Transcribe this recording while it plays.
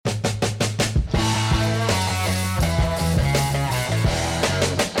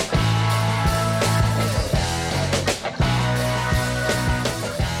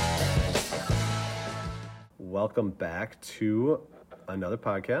welcome back to another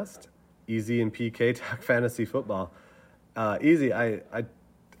podcast, Easy and PK Talk Fantasy Football. Easy, I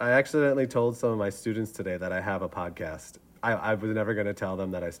accidentally told some of my students today that I have a podcast. I was never going to tell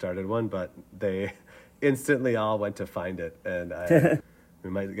them that I started one, but they instantly all went to find it, and we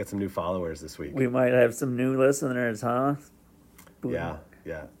might get some new followers this week. We might have some new listeners, huh? Yeah.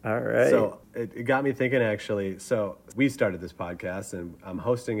 All right. So it got me thinking, actually. So we started this podcast, and I'm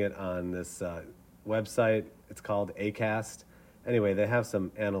hosting it on this website. It's called Acast. Anyway, they have some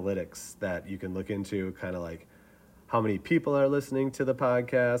analytics that you can look into, kind of like how many people are listening to the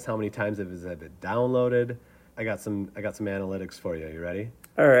podcast, how many times it has been downloaded. I got some analytics for you. You ready?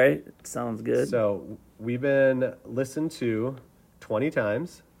 All right. Sounds good. So we've been listened to 20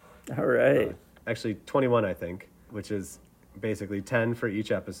 times. All right. Actually, 21, I think, which is basically 10 for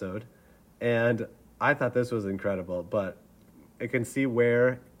each episode. And I thought this was incredible, but it can see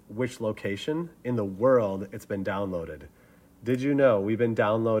which location in the world it's been downloaded. Did you know we've been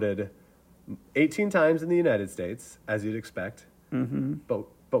downloaded 18 times in the United States, as you'd expect,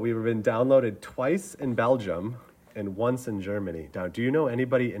 but we've been downloaded twice in Belgium and once in Germany. Now, do you know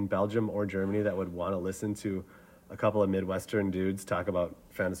anybody in Belgium or Germany that would want to listen to a couple of Midwestern dudes talk about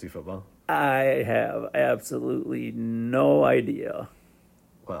fantasy football? I have absolutely no idea.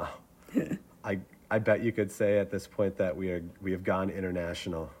 Well, I bet you could say at this point that we have gone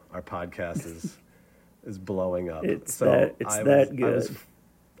international. Our podcast is blowing up. It's that good.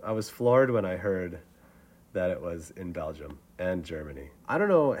 I was floored when I heard that it was in Belgium and Germany. I don't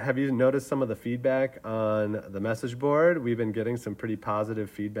know, have you noticed some of the feedback on the message board? We've been getting some pretty positive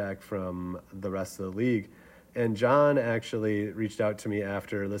feedback from the rest of the league. And John actually reached out to me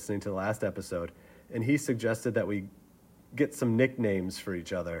after listening to the last episode, and he suggested that we get some nicknames for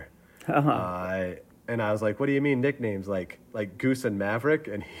each other. And I was like, what do you mean nicknames? Like Goose and Maverick?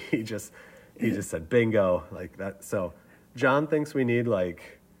 And he just said bingo, like that. So John thinks we need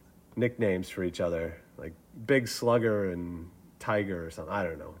like nicknames for each other, like Big Slugger and Tiger or something. I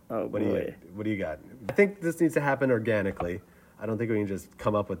don't know. Oh, what do you got? I think this needs to happen organically. I don't think we can just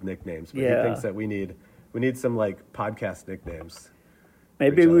come up with nicknames. But he thinks that we need some like podcast nicknames.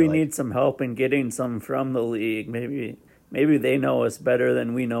 Maybe we need some help in getting some from the league. Maybe they know us better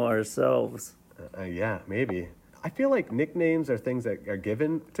than we know ourselves. Yeah, maybe. I feel like nicknames are things that are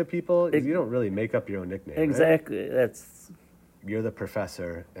given to people. You don't really make up your own nickname. Exactly. Right? You're the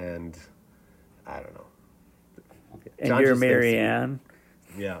professor, and I don't know. And John you're Marianne.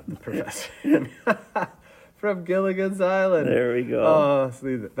 Yeah, the professor. From Gilligan's Island. There we go. Oh,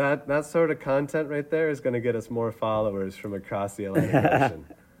 see, that sort of content right there is going to get us more followers from across the Atlantic Ocean.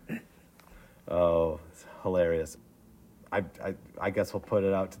 Oh, it's hilarious. I guess we'll put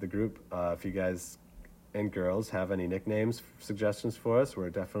it out to the group. If you guys and girls have any nicknames suggestions for us, we're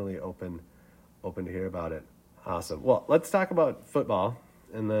definitely open to hear about it. Awesome. Well, let's talk about football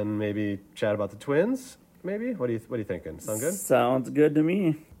and then maybe chat about the Twins. Maybe. What are you thinking? Sound good? Sounds good to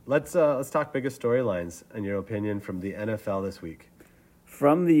me. Let's talk biggest storylines in your opinion from the NFL this week.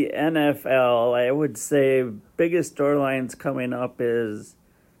 From the NFL, I would say biggest storylines coming up is,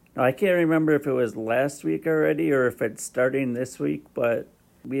 I can't remember if it was last week already or if it's starting this week, but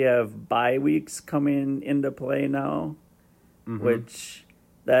we have bye weeks coming into play now, which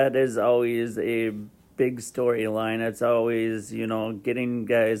that is always a big storyline. It's always, getting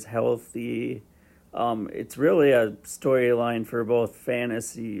guys healthy. It's really a storyline for both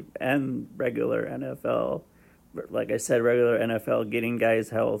fantasy and regular NFL. Like I said, regular NFL, getting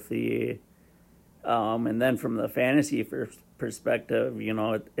guys healthy. And then from the fantasy perspective,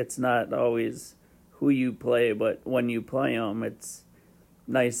 it's not always who you play, but when you play them, it's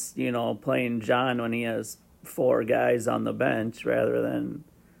nice, playing John when he has 4 guys on the bench rather than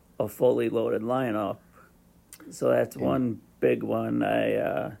a fully loaded lineup. So that's one big one.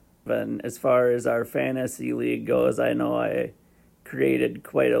 And as far as our fantasy league goes, I know I created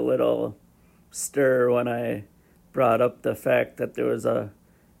quite a little stir when I brought up the fact that there was a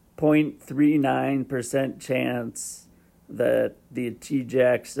 0.39% chance that the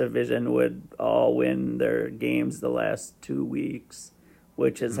T-Jacks division would all win their games the last 2 weeks,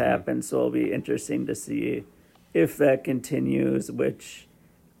 which has happened. So it'll be interesting to see if that continues, which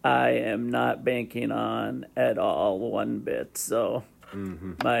I am not banking on at all one bit. So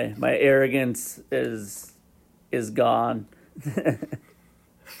my arrogance is gone.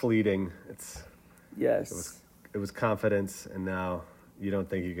 Fleeting. Yes. It was confidence, and now you don't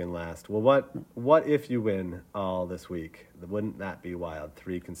think you can last. Well, what if you win all this week? Wouldn't that be wild?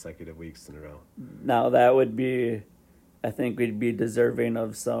 3 consecutive weeks in a row. Now that would be, I think we'd be deserving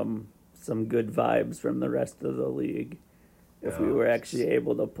of some good vibes from the rest of the league if we were actually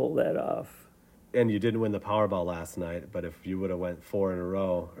able to pull that off. and you didn't win the Powerball last night, but if you would have went 4 in a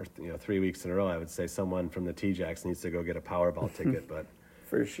row or 3 weeks in a row, I would say someone from the TJAX needs to go get a Powerball ticket. But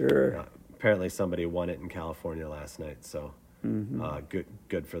For sure. apparently somebody won it in California last night, so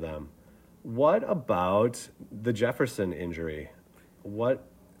good for them. What about the Jefferson injury? What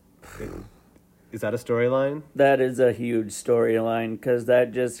is that a storyline? That is a huge storyline because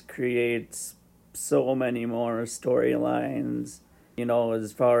that just creates so many more storylines.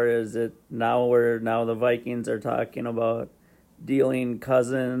 As far as it now, the Vikings are talking about dealing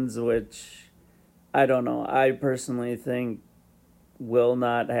Cousins, which I don't know. I personally think will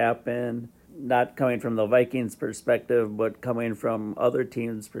not happen. Not coming from the Vikings' perspective, but coming from other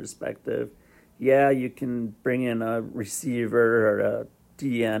teams' perspective. Yeah, you can bring in a receiver or a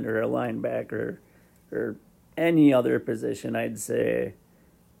DN or a linebacker or any other position, I'd say.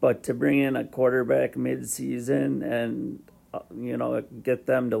 But to bring in a quarterback mid-season and, get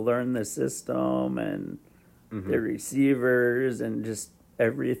them to learn the system and the receivers and just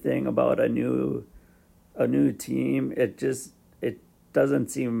everything about a new team, it doesn't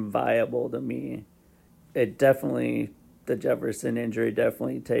seem viable to me. The Jefferson injury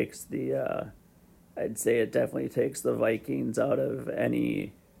definitely takes I'd say it definitely takes the Vikings out of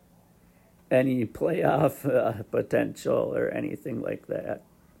any playoff potential or anything like that.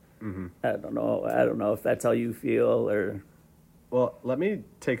 I don't know if that's how you feel or. Well, let me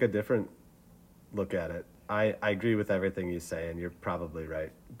take a different look at it. I agree with everything you say, and you're probably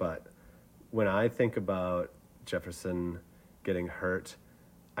right. But when I think about Jefferson getting hurt,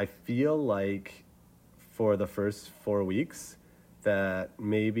 I feel like for the first 4 weeks that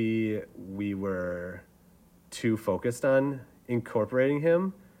maybe we were too focused on incorporating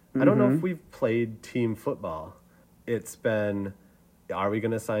him. I don't know if we've played team football. It's been, are we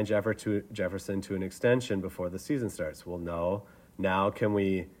going to sign Jefferson to an extension before the season starts? Well, no. Now can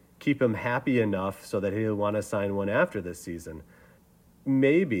we keep him happy enough so that he'll want to sign one after this season?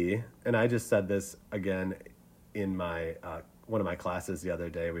 Maybe, and I just said this again in my one of my classes the other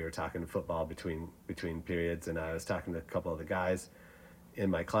day. We were talking football between periods, and I was talking to a couple of the guys in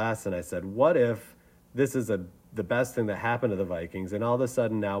my class, and I said, what if this is the best thing that happened to the Vikings, and all of a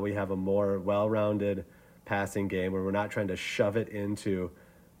sudden now we have a more well-rounded passing game where we're not trying to shove it into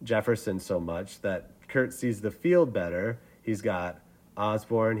Jefferson so much, that Kurt sees the field better. He's got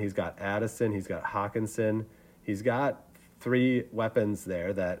Osborne, he's got Addison, he's got Hawkinson. He's got 3 weapons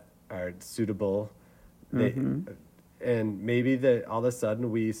there that are suitable. And maybe that all of a sudden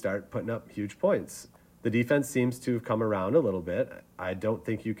we start putting up huge points. The defense seems to have come around a little bit. I don't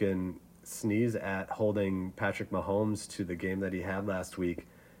think you can sneeze at holding Patrick Mahomes to the game that he had last week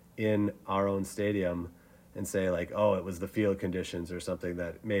in our own stadium and say like, oh, it was the field conditions or something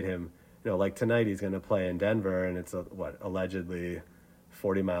that made him, like tonight he's going to play in Denver and it's allegedly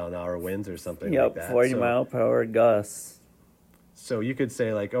 40-mile-an-hour winds or something like that. 40-mile-per-hour gusts. So you could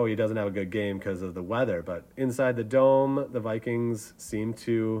say like, oh, he doesn't have a good game because of the weather, but inside the dome, the Vikings seem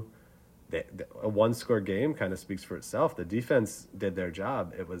to, a one-score game kind of speaks for itself. The defense did their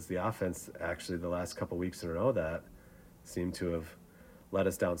job. It was the offense actually the last couple weeks in a row that seemed to have let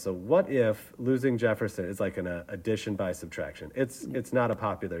us down. So what if losing Jefferson is like an addition by subtraction? It's not a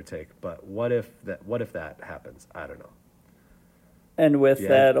popular take, but what if that happens? I don't know. And with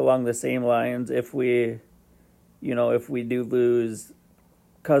that, along the same lines, if we do lose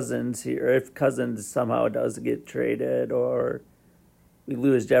Cousins here, if Cousins somehow does get traded, or we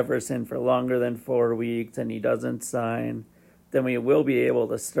lose Jefferson for longer than 4 weeks and he doesn't sign, then we will be able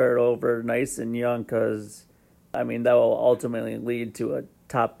to start over nice and young because, that will ultimately lead to a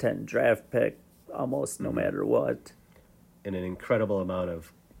top 10 draft pick almost no matter what. And an incredible amount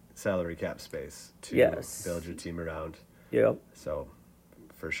of salary cap space to build your team around. Yep. So,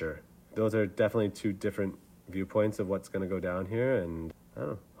 for sure. Those are definitely 2 different viewpoints of what's going to go down here, and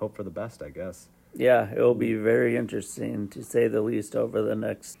hope for the best, I guess. Yeah, it will be very interesting, to say the least, over the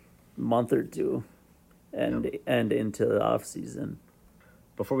next month or two and into the off season.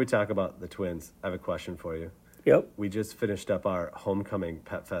 Before we talk about the Twins, I have a question for you. Yep. We just finished up our homecoming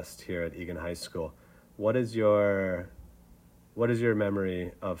pet fest here at Egan High School. What is your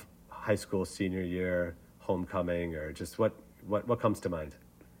memory of high school senior year homecoming, or just what comes to mind?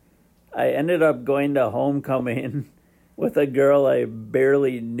 I ended up going to homecoming with a girl I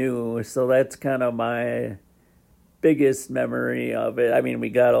barely knew, so that's kind of my biggest memory of it. We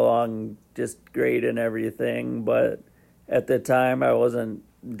got along just great and everything, but at the time I wasn't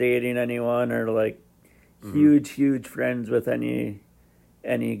dating anyone or like huge friends with any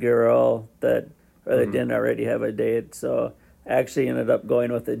girl that didn't already have a date. So I actually ended up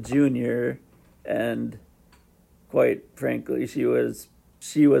going with a junior, and quite frankly, she was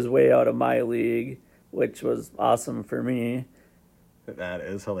she was way out of my league, which was awesome for me. That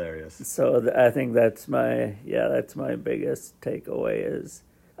is hilarious. So I think that's my biggest takeaway is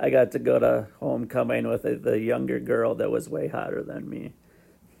I got to go to homecoming with the younger girl that was way hotter than me.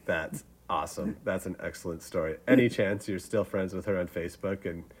 That's awesome. That's an excellent story. Any chance you're still friends with her on Facebook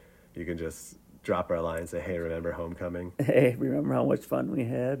and you can just drop her a line and say, hey, remember homecoming? Hey, remember how much fun we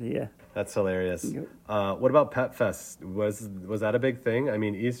had? Yeah. That's hilarious. Yep. What about Pep Fest? Was that a big thing? I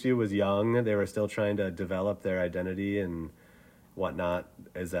mean, Eastview was young. They were still trying to develop their identity and whatnot.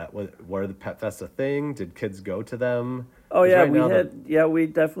 Were the Pep Fest a thing? Did kids go to them? Oh 'Cause yeah, we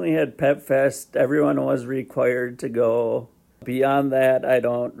definitely had Pep Fest. Everyone was required to go. Beyond that, I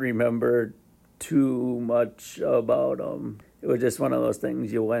don't remember too much about them. It was just one of those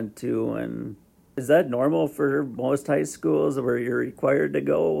things you went to. And is that normal for most high schools where you're required to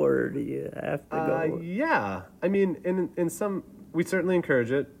go, or do you have to go? Yeah. I mean, in some, we certainly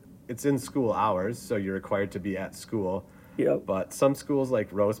encourage it. It's in school hours, so you're required to be at school. Yep. But some schools like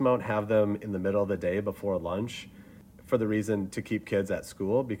Rosemount have them in the middle of the day before lunch for the reason to keep kids at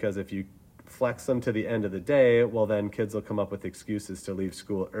school, because if you flex them to the end of the day, well, then kids will come up with excuses to leave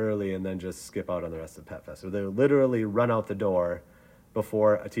school early and then just skip out on the rest of Pet Fest. So they'll literally run out the door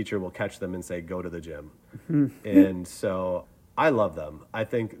before a teacher will catch them and say, go to the gym. And so I love them. I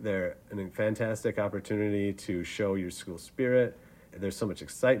think they're a fantastic opportunity to show your school spirit. There's so much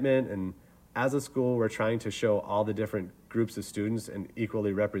excitement. And as a school, we're trying to show all the different groups of students and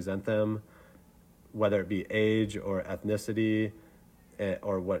equally represent them, whether it be age or ethnicity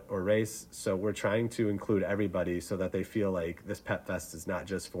or race. So we're trying to include everybody so that they feel like this Pet Fest is not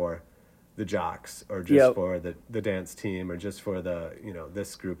just for the jocks or just for the dance team or just for the,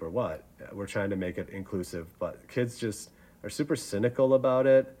 this group or what. We're trying to make it inclusive, but kids just are super cynical about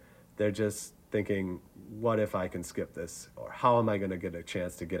it. They're just thinking, what if I can skip this? Or how am I going to get a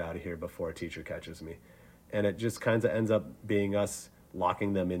chance to get out of here before a teacher catches me? And it just kind of ends up being us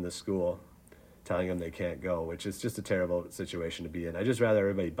locking them in the school, telling them they can't go, which is just a terrible situation to be in. I just rather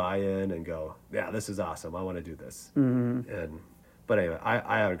everybody buy in and go, yeah, this is awesome. I want to do this. Mm-hmm. But anyway,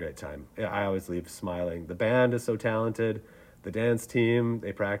 I have a great time. I always leave smiling. The band is so talented. The dance team,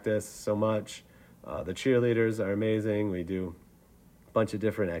 they practice so much. The cheerleaders are amazing. We do a bunch of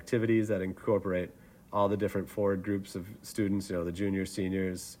different activities that incorporate all the different forward groups of students, the juniors,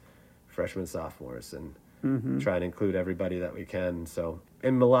 seniors, freshmen, sophomores, and try and include everybody that we can. So,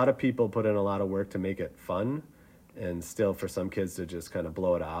 and a lot of people put in a lot of work to make it fun, and still for some kids to just kind of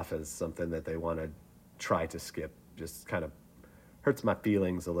blow it off as something that they want to try to skip just kind of hurts my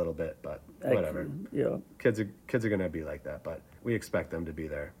feelings a little bit, but whatever. Kids are going to be like that, but we expect them to be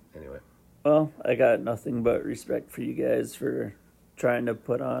there anyway. Well, I got nothing but respect for you guys for trying to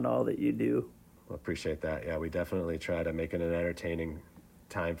put on all that you do. Well, appreciate that. Yeah, we definitely try to make it an entertaining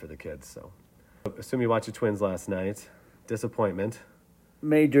time for the kids. So, assume you watched the Twins last night. Disappointment.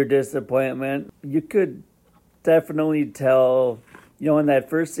 Major disappointment. You could definitely tell, in that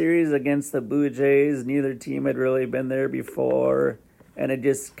first series against the Blue Jays, neither team had really been there before, and it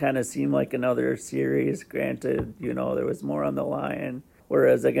just kind of seemed like another series. Granted, there was more on the line.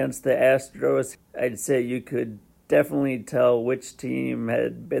 Whereas against the Astros, I'd say you could definitely tell which team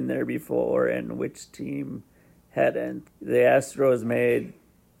had been there before and which team hadn't. The Astros made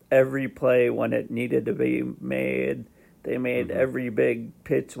every play when it needed to be made. They made every big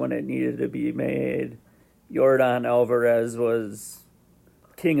pitch when it needed to be made. Yordan Alvarez was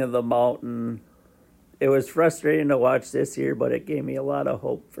king of the mountain. It was frustrating to watch this year, but it gave me a lot of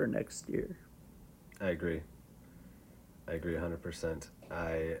hope for next year. I agree 100%.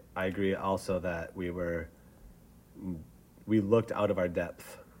 I agree also that we looked out of our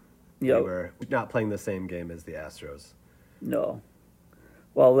depth. Yep. We were not playing the same game as the Astros. No.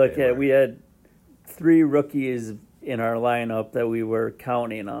 Well, we had 3 rookies in our lineup that we were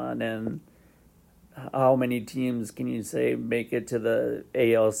counting on, and how many teams can you say make it to the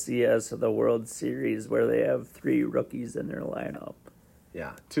ALCS or the World Series where they have 3 rookies in their lineup?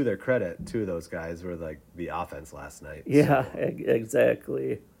 Yeah, to their credit, 2 of those guys were like the offense last night. Yeah, so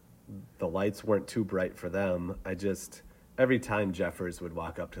exactly. The lights weren't too bright for them. Every time Jeffers would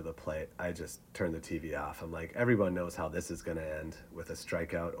walk up to the plate, I just turned the TV off. I'm like, everyone knows how this is going to end with a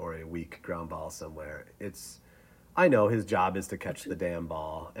strikeout or a weak ground ball somewhere. I know his job is to catch the damn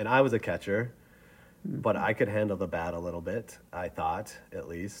ball, and I was a catcher, but I could handle the bat a little bit, I thought, at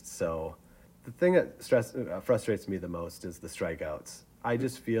least. So the thing that frustrates me the most is the strikeouts. I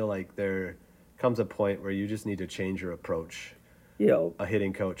just feel like there comes a point where you just need to change your approach. A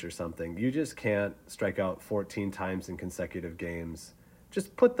hitting coach or something. You just can't strike out 14 times in consecutive games.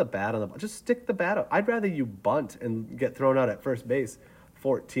 Just put the bat on the ball. Just stick the bat up. I'd rather you bunt and get thrown out at first base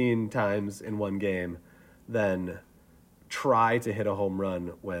 14 times in one game than try to hit a home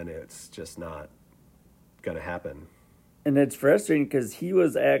run when it's just not going to happen. And it's frustrating because he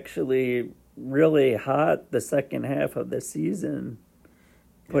was actually really hot the second half of the season,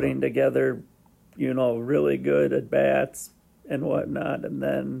 putting together, really good at bats and whatnot. And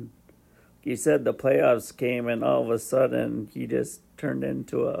then he said the playoffs came and all of a sudden he just turned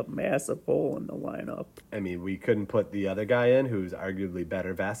into a massive hole in the lineup. I mean, we couldn't put the other guy in who's arguably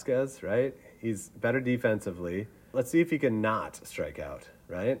better, Vasquez, right? He's better defensively. Let's see if he can not strike out,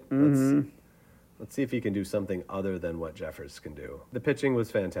 right? Mm-hmm. Let's see if he can do something other than what Jeffers can do. The pitching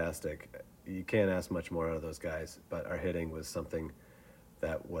was fantastic. You can't ask much more out of those guys, but our hitting was something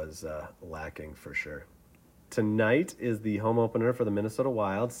that was lacking for sure. Tonight is the home opener for the Minnesota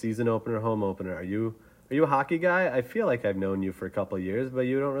Wild, season opener, home opener. Are you a hockey guy? I feel like I've known you for a couple of years, but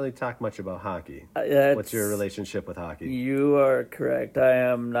you don't really talk much about hockey. What's your relationship with hockey? You are correct. I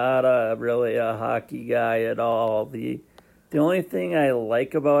am not really a hockey guy at all. The only thing I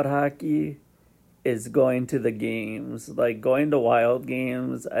like about hockey is going to the games. Like going to Wild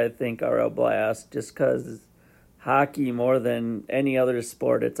games, I think are a blast just because hockey, more than any other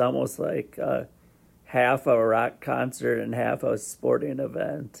sport, it's almost like half a rock concert and half a sporting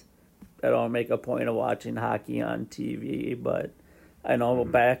event. I don't make a point of watching hockey on TV, but I know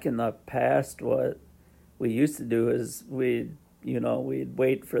back in the past what we used to do is we'd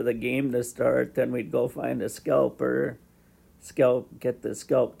wait for the game to start, then we'd go find a scalper, get the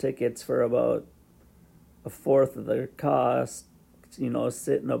scalp tickets for about a fourth of the cost,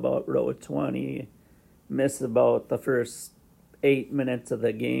 sitting about row 20, miss about the first 8 minutes of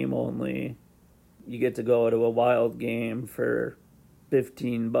the game only. You get to go to a Wild game for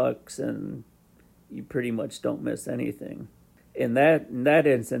 $15 and you pretty much don't miss anything. In that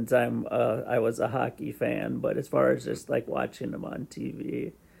instance, I was a hockey fan, but as far as just like watching them on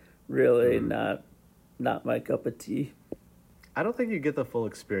TV, really not my cup of tea. I don't think you get the full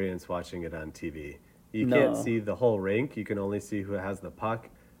experience watching it on TV. You can't see the whole rink. You can only see who has the puck.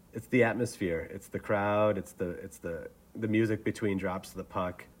 It's the atmosphere. It's the crowd. It's the music between drops of the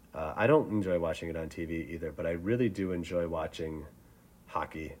puck. I don't enjoy watching it on TV either, but I really do enjoy watching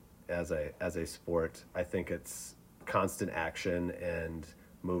hockey as a sport. I think it's constant action and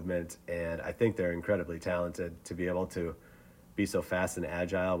movement, and I think they're incredibly talented to be able to be so fast and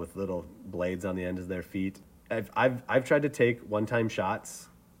agile with little blades on the ends of their feet. I've tried to take one-time shots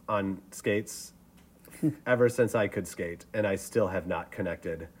on skates ever since I could skate, and I still have not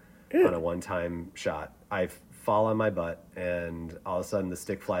connected on a one-time shot. I fall on my butt, and all of a sudden the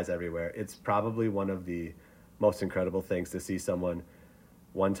stick flies everywhere. It's probably one of the most incredible things to see someone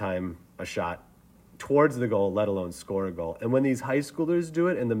one-time a shot towards the goal, let alone score a goal. And when these high schoolers do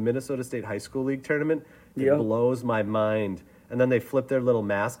it in the Minnesota State High School League tournament, it blows my mind. And then they flip their little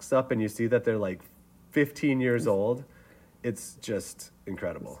masks up, and you see that they're like 15 years old. It's just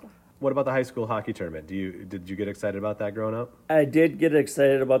incredible. What about the high school hockey tournament? Did you get excited about that growing up? I did get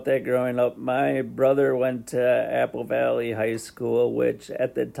excited about that growing up. My brother went to Apple Valley High School, which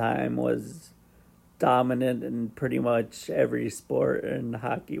at the time was dominant in pretty much every sport, and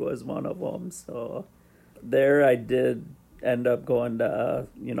hockey was one of them. So there I did end up going to,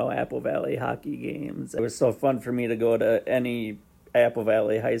 Apple Valley hockey games. It was so fun for me to go to any Apple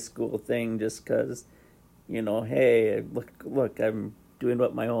Valley High School thing just because, hey, look, I'm doing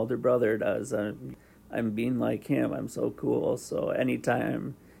what my older brother does. I'm being like him. I'm so cool. So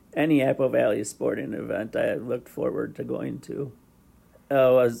anytime, any Apple Valley sporting event, I looked forward to going to.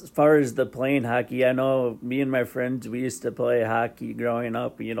 As far as the playing hockey, I know me and my friends, we used to play hockey growing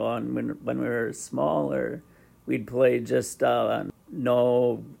up, and when we were smaller, we'd play just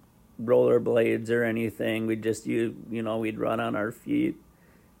no rollerblades or anything. We'd just we'd run on our feet.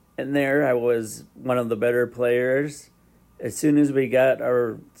 And there I was one of the better players. As soon as we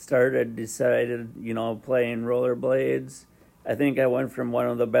decided, playing rollerblades, I think I went from one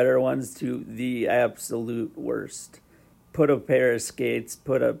of the better ones to the absolute worst. Put a pair of skates,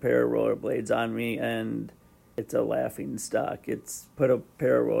 put a pair of rollerblades on me, and it's a laughing stock. It's put a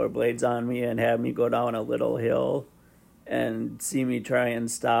pair of rollerblades on me and have me go down a little hill and see me try and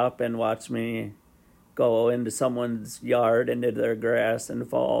stop and watch me go into someone's yard, into their grass, and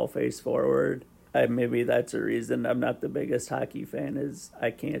fall face forward. Maybe that's a reason I'm not the biggest hockey fan, is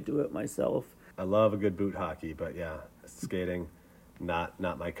I can't do it myself. I love a good boot hockey, but yeah, skating, not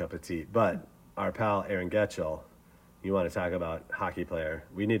my cup of tea. But our pal Aaron Getchell, you want to talk about hockey player?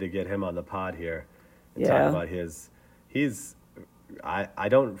 We need to get him on the pod here and talk about I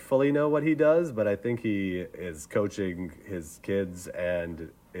don't fully know what he does, but I think he is coaching his kids and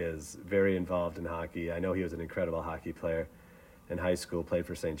is very involved in hockey. I know he was an incredible hockey player. in high school, played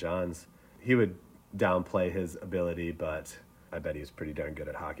for St. John's. He would downplay his ability, but I bet he's pretty darn good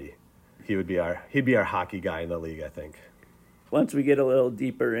at hockey. He'd be our hockey guy in the league, I think. Once we get a little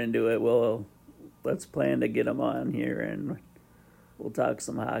deeper into it, let's plan to get him on here and we'll talk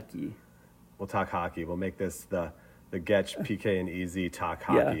some hockey. We'll talk hockey. We'll make this the Getch, PK, and Easy talk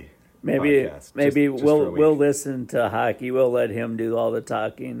hockey. Maybe podcast. we'll listen to hockey. We'll let him do all the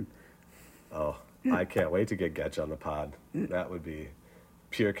talking. Oh, I can't wait to get Getch on the pod. That would be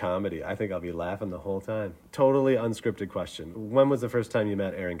pure comedy. I think I'll be laughing the whole time. Totally unscripted question. When was the first time you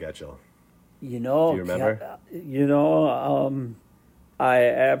met Aaron Getchell? Do you remember? I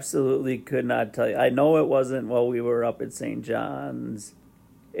absolutely could not tell you. I know it wasn't while we were up at St. John's.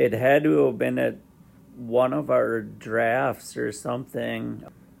 It had to have been at one of our drafts or something.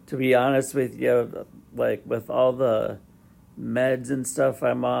 To be honest with you, like with all the meds and stuff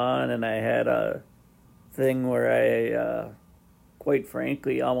I'm on, and I had a thing where I, quite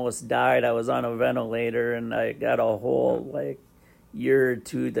frankly, almost died. I was on a ventilator, and I got a whole year or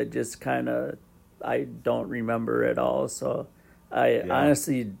two that just kind of I don't remember at all. So I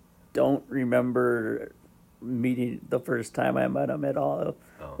honestly don't remember meeting the first time I met him at all.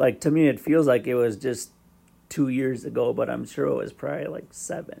 Oh. To me, it feels like it was just 2 years ago, but I'm sure it was probably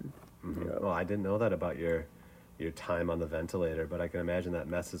 7. Mm-hmm. Well, I didn't know that about your time on the ventilator, but I can imagine that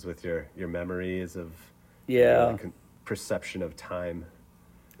messes with your memories of perception of time.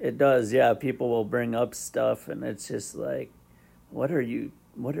 It does, yeah. People will bring up stuff, and it's just like, what are you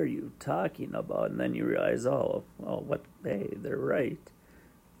talking about? And then you realize, hey, they're right.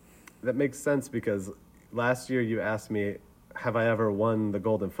 That makes sense, because last year you asked me, have I ever won the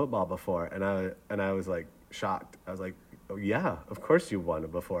Golden Football before? And I was shocked. I was like, oh yeah, of course you won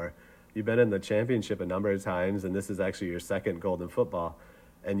it before. You've been in the championship a number of times, and this is actually your second Golden Football.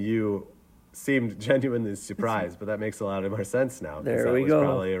 And you seemed genuinely surprised, but that makes a lot more sense now. There we go. That was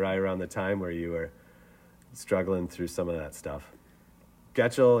probably right around the time where you were struggling through some of that stuff.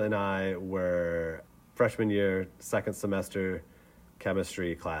 Getchell and I were freshman year, second semester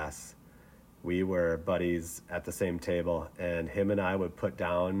chemistry class. We were buddies at the same table, and him and I would put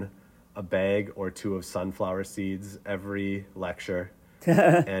down a bag or two of sunflower seeds every lecture,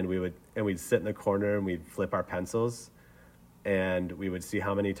 and we'd sit in the corner and we'd flip our pencils, and we would see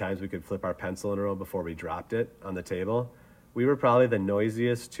how many times we could flip our pencil in a row before we dropped it on the table. We were probably the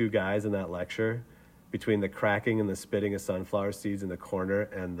noisiest two guys in that lecture, between the cracking and the spitting of sunflower seeds in the corner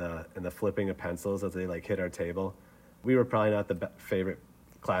and the flipping of pencils as they hit our table. We were probably not the favorite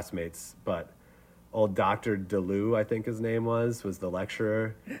classmates, but old Dr. DeLu, I think his name was the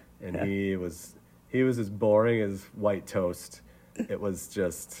lecturer, and he was as boring as white toast. It was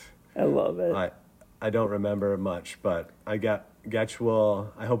just, I love it. I don't remember much, but I hope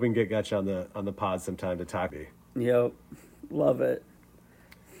we can get Getch on the pod sometime to talk to you. Yep, love it.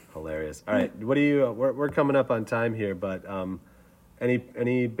 Hilarious. All right, we're coming up on time here, but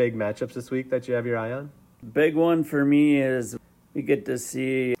any big matchups this week that you have your eye on? Big one for me is we get to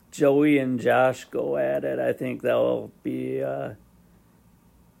see Joey and Josh go at it. I think that'll be a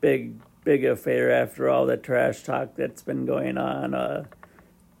big affair after all the trash talk that's been going on.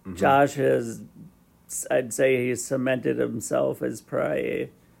 Mm-hmm. Josh I'd say he's cemented himself as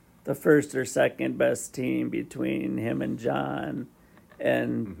probably the first or second best team between him and John.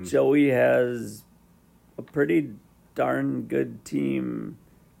 And mm-hmm. Joey has a pretty darn good team.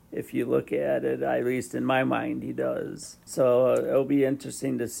 If you look at it, at least in my mind, he does. So it'll be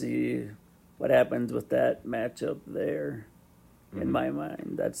interesting to see what happens with that matchup there. Mm-hmm. In my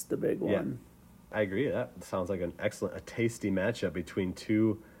mind, that's the big one. I agree. That sounds like a tasty matchup between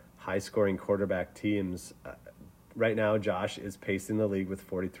two high-scoring quarterback teams. Right now, Josh is pacing the league with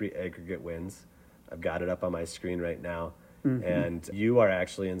 43 aggregate wins. I've got it up on my screen right now. Mm-hmm. And you are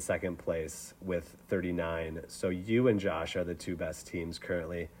actually in second place with 39. So you and Josh are the two best teams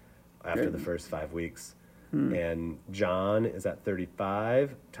currently after the first 5 weeks. And John is at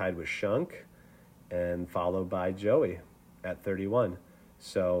 35, tied with Shunk, and followed by Joey at 31.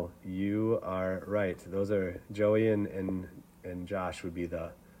 So you are right. Those are Joey and Josh would be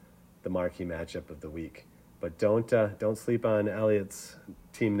the marquee matchup of the week. But don't sleep on Elliot's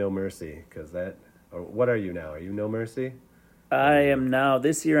team No Mercy, because what are you now? Are you No Mercy? I am now.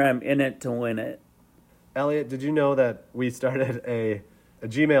 This year I'm in it to win it. Elliot, did you know that we started a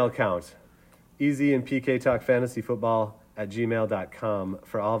Gmail account, Easy and PK Talk Fantasy Football at gmail.com,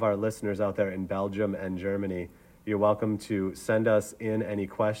 for all of our listeners out there in Belgium and Germany? You're welcome to send us in any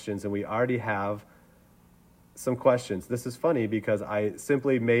questions, and we already have some questions. This is funny because I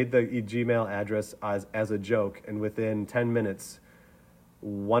simply made the Gmail address as a joke, and within 10 minutes,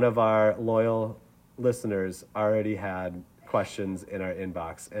 one of our loyal listeners already had questions in our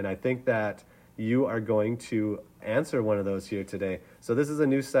inbox. And I think that you are going to answer one of those here today. So this is a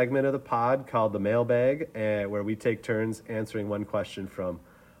new segment of the pod called the Mailbag, where we take turns answering one question from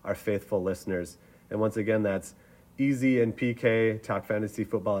our faithful listeners. And once again, that's Easy and PK,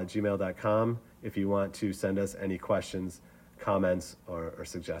 talkfantasyfootball@gmail.com, if you want to send us any questions, comments, or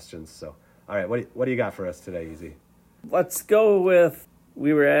suggestions. So, all right, what do you got for us today, Easy? Let's go with,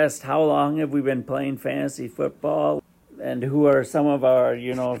 we were asked how long have we been playing fantasy football and who are some of our,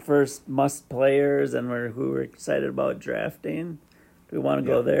 first must players and who we're excited about drafting. Do we want to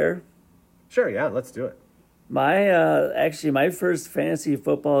go there? Sure, yeah, let's do it. My first fantasy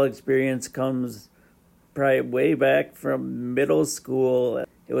football experience comes probably way back from middle school.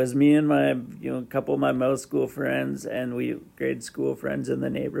 It was me and my, a couple of my middle school friends and grade school friends in the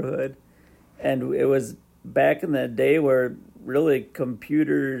neighborhood. And it was back in the day where really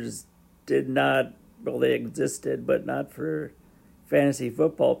computers they existed, but not for fantasy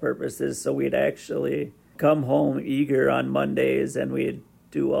football purposes. So we'd actually come home eager on Mondays and we'd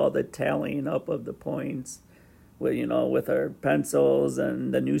do all the tallying up of the points with our pencils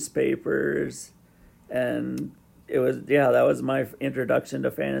and the newspapers. And it was, that was my introduction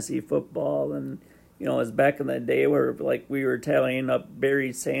to fantasy football. And, it was back in the day where, we were tallying up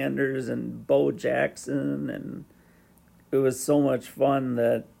Barry Sanders and Bo Jackson. And it was so much fun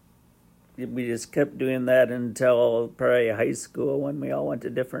that we just kept doing that until probably high school when we all went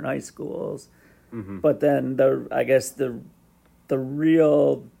to different high schools. Mm-hmm. But then the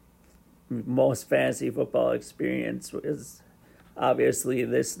real most fantasy football experience was obviously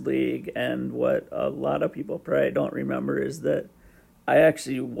this league, and what a lot of people probably don't remember is that I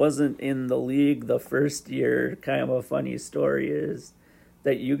actually wasn't in the league the first year. Kind of a funny story is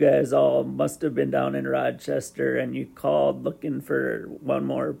that you guys all must have been down in Rochester and you called looking for one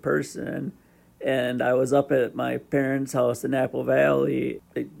more person, and I was up at my parents' house in Apple Valley.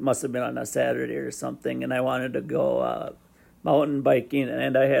 It must have been on a Saturday or something, and I wanted to go mountain biking,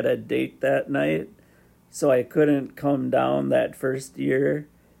 and I had a date that night. So I couldn't come down that first year.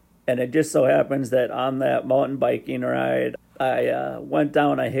 And it just so happens that on that mountain biking ride, I went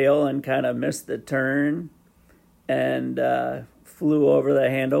down a hill and kind of missed the turn and flew over the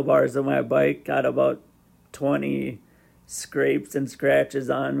handlebars of my bike, got about 20 scrapes and scratches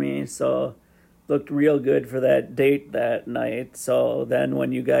on me. So looked real good for that date that night. So then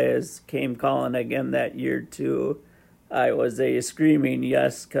when you guys came calling again that year too, I was a screaming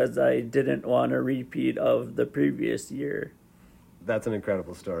yes because I didn't want a repeat of the previous year. That's an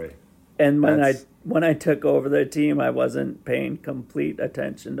incredible story. And when I took over the team, I wasn't paying complete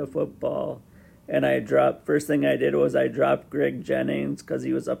attention to football. And first thing I did was I dropped Greg Jennings because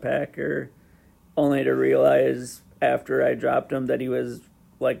he was a Packer, only to realize after I dropped him that he was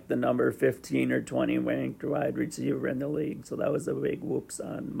like the number 15 or 20 ranked wide receiver in the league. So that was a big whoops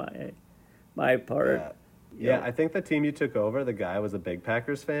on my part. Yeah. Yeah, I think the team you took over, the guy was a big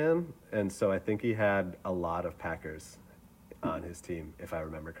Packers fan, and so I think he had a lot of Packers on his team, if I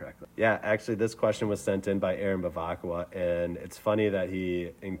remember correctly. Yeah, actually, this question was sent in by Aaron Bavakwa, and it's funny that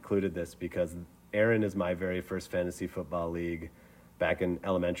he included this because Aaron is my very first fantasy football league back in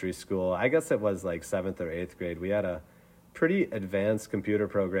elementary school. I guess it was like 7th or 8th grade. We had a pretty advanced computer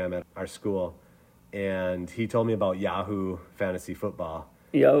program at our school, and he told me about Yahoo Fantasy Football.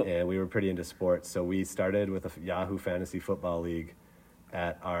 Yep. And we were pretty into sports, so we started with a Yahoo Fantasy Football League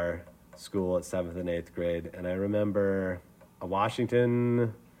at our school at 7th and 8th grade. And I remember a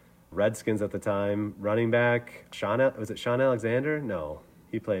Washington Redskins at the time running back, Sean Alexander? No,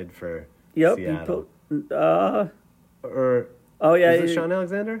 he played for Seattle. Was it Sean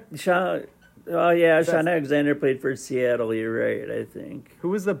Alexander? Sean Alexander played for Seattle, you're right, I think. Who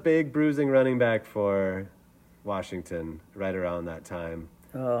was the big bruising running back for Washington right around that time?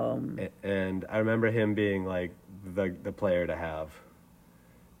 And I remember him being like the player to have.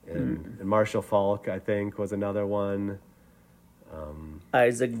 And Marshall Falk, I think, was another one.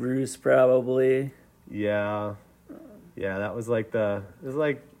 Isaac Bruce, probably. Yeah, that was like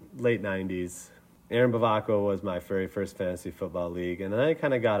late 90s. Aaron Bavacco was my very first fantasy football league, and then I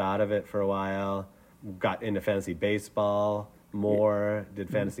kind of got out of it for a while. Got into fantasy baseball more, did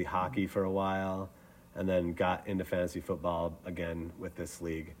fantasy hockey for a while, and then got into fantasy football again with this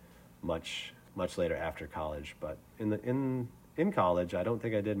league much later after college. But in college, I don't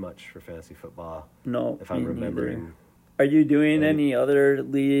think I did much for fantasy football. No, if I'm remembering. Neither. Are you doing any other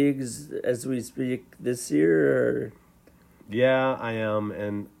leagues as we speak this year? Or? Yeah, I am,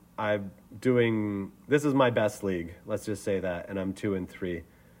 and this is my best league. Let's just say that, and I'm 2-3.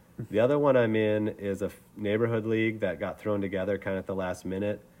 The other one I'm in is a neighborhood league that got thrown together kind of at the last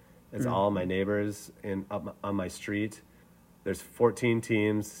minute. It's all my neighbors on my street. There's 14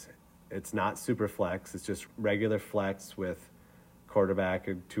 teams. It's not super flex. It's just regular flex with quarterback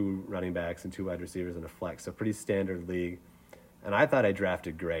and 2 running backs and 2 wide receivers and a flex. So pretty standard league. And I thought I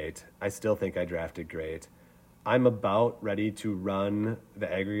drafted great. I still think I drafted great. I'm about ready to run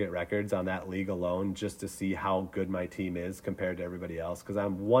the aggregate records on that league alone just to see how good my team is compared to everybody else, because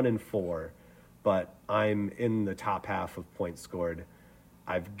I'm 1-4, but I'm in the top half of points scored.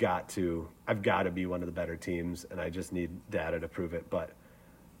 I've got to be one of the better teams, and I just need data to prove it. But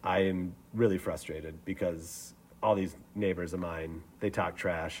I am really frustrated because all these neighbors of mine, they talk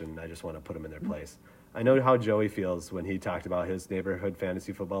trash, and I just want to put them in their place. I know how Joey feels when he talked about his neighborhood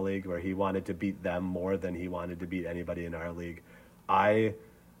fantasy football league where he wanted to beat them more than he wanted to beat anybody in our league. I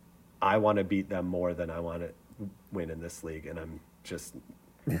want to beat them more than I want to win in this league, and I'm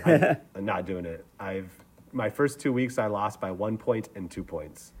not doing it. My first 2 weeks I lost by 1 point and 2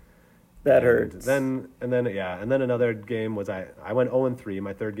 points. That hurts. And then another game was I went 0-3.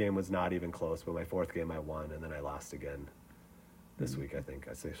 My third game was not even close, but my fourth game I won, and then I lost again this week. I think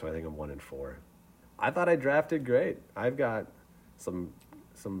I'm 1-4. I thought I drafted great. I've got some.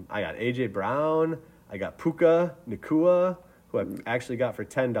 I got AJ Brown. I got Puka Nacua, who I actually got for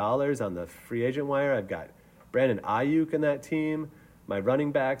 $10 on the free agent wire. I've got Brandon Ayuk in that team. My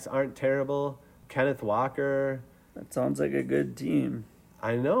running backs aren't terrible. Kenneth Walker. That sounds like a good team.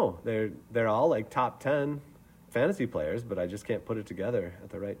 I know they're all like top 10 fantasy players, but I just can't put it together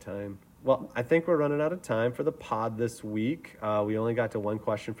at the right time. Well, I think we're running out of time for the pod this week. We only got to one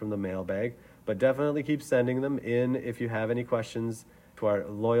question from the mailbag. But definitely keep sending them in if you have any questions to our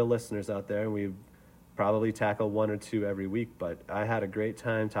loyal listeners out there. We probably tackle 1 or 2 every week, but I had a great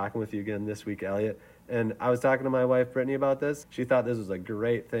time talking with you again this week, Elliot. And I was talking to my wife, Brittany, about this. She thought this was a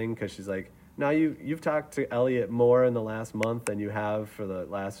great thing because she's like, now you've talked to Elliot more in the last month than you have for the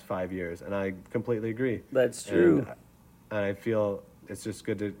last 5 years. And I completely agree. That's true. And I feel it's just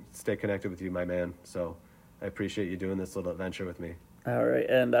good to stay connected with you, my man. So I appreciate you doing this little adventure with me. All right,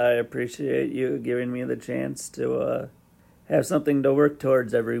 and I appreciate you giving me the chance to have something to work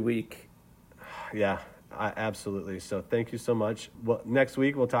towards every week. Yeah, absolutely. So thank you so much. Well, next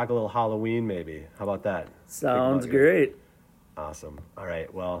week we'll talk a little Halloween maybe. How about that? Sounds great. Awesome. All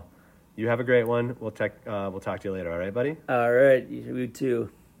right, well, you have a great one. We'll talk to you later, all right, buddy? All right, you too.